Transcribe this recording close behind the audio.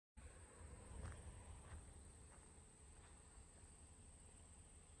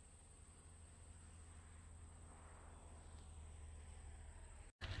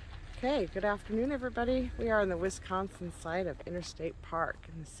Okay, good afternoon everybody. We are on the Wisconsin side of Interstate Park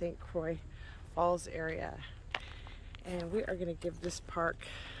in the St. Croix Falls area. And we are going to give this park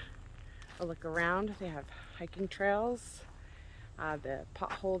a look around. They have hiking trails. The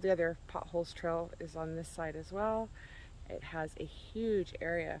other Potholes Trail is on this side as well. It has a huge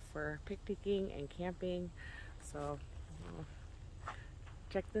area for picnicking and camping. So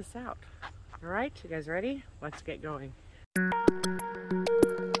check this out. All right, you guys ready? Let's get going.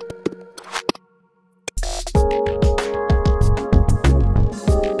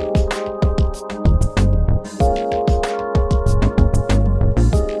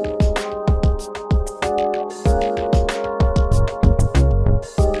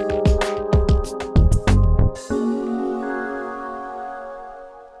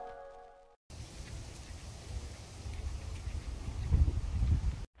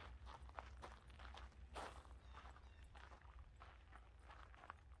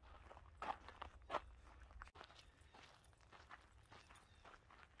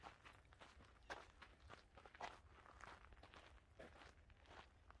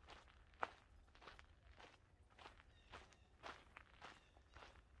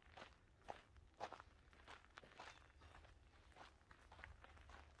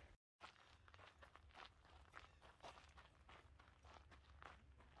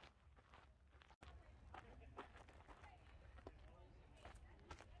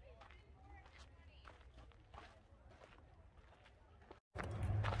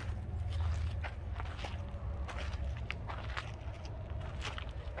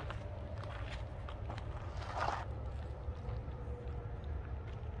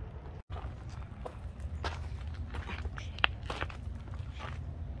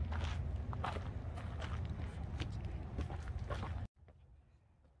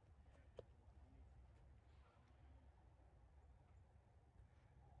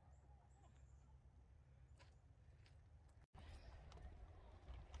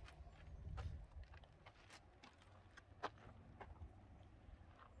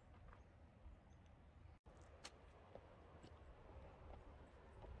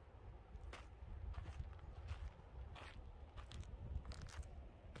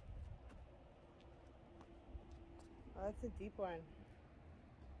 Oh, that's a deep one.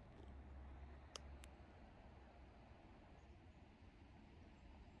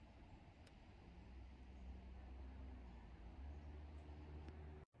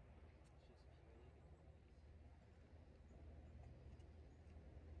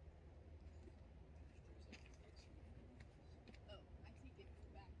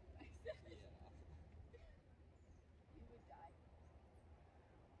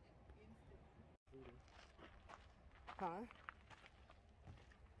 Huh?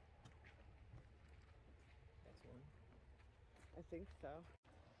 That's one. I think so.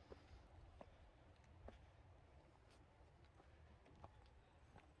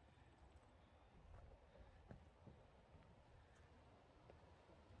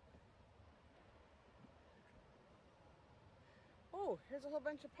 Oh, here's a whole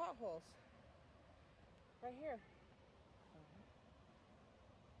bunch of potholes. Right here.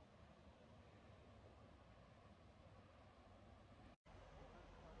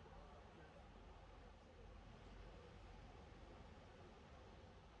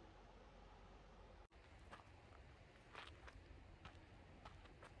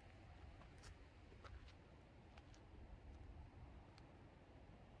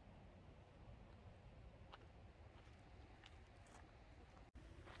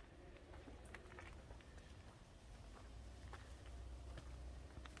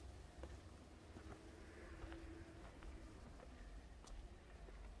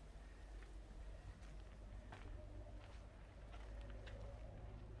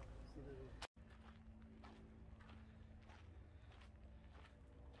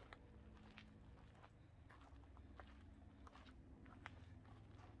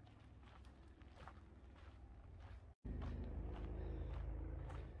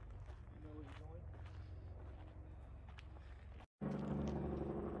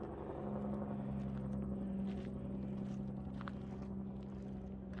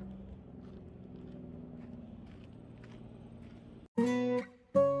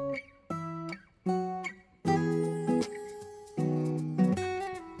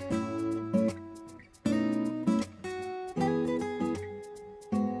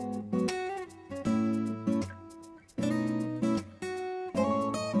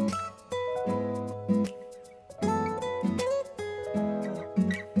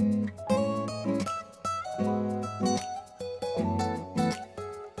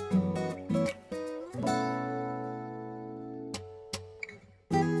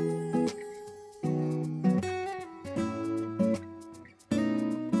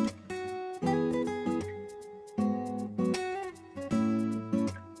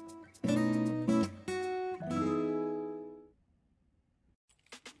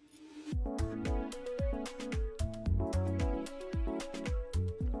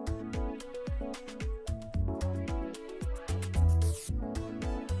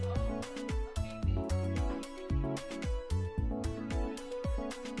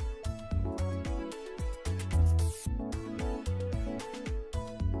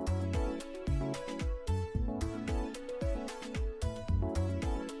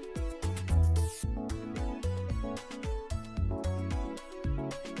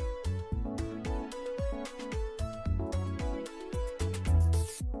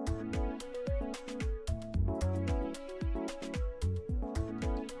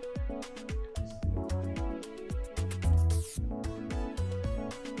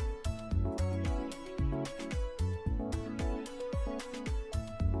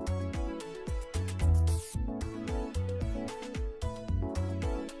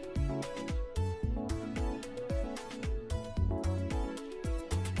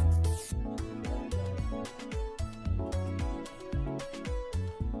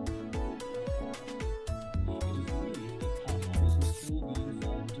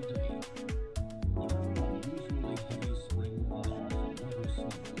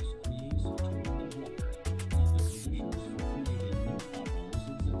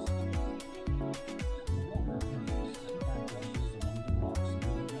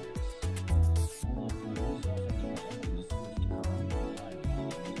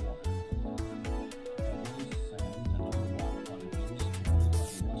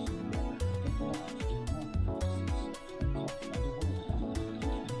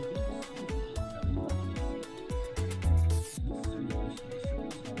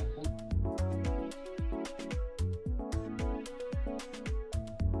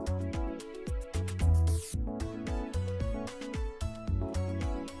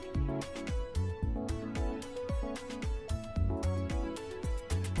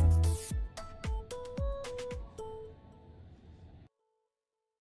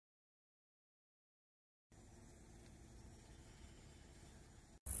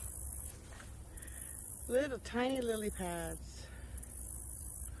 Little tiny lily pads.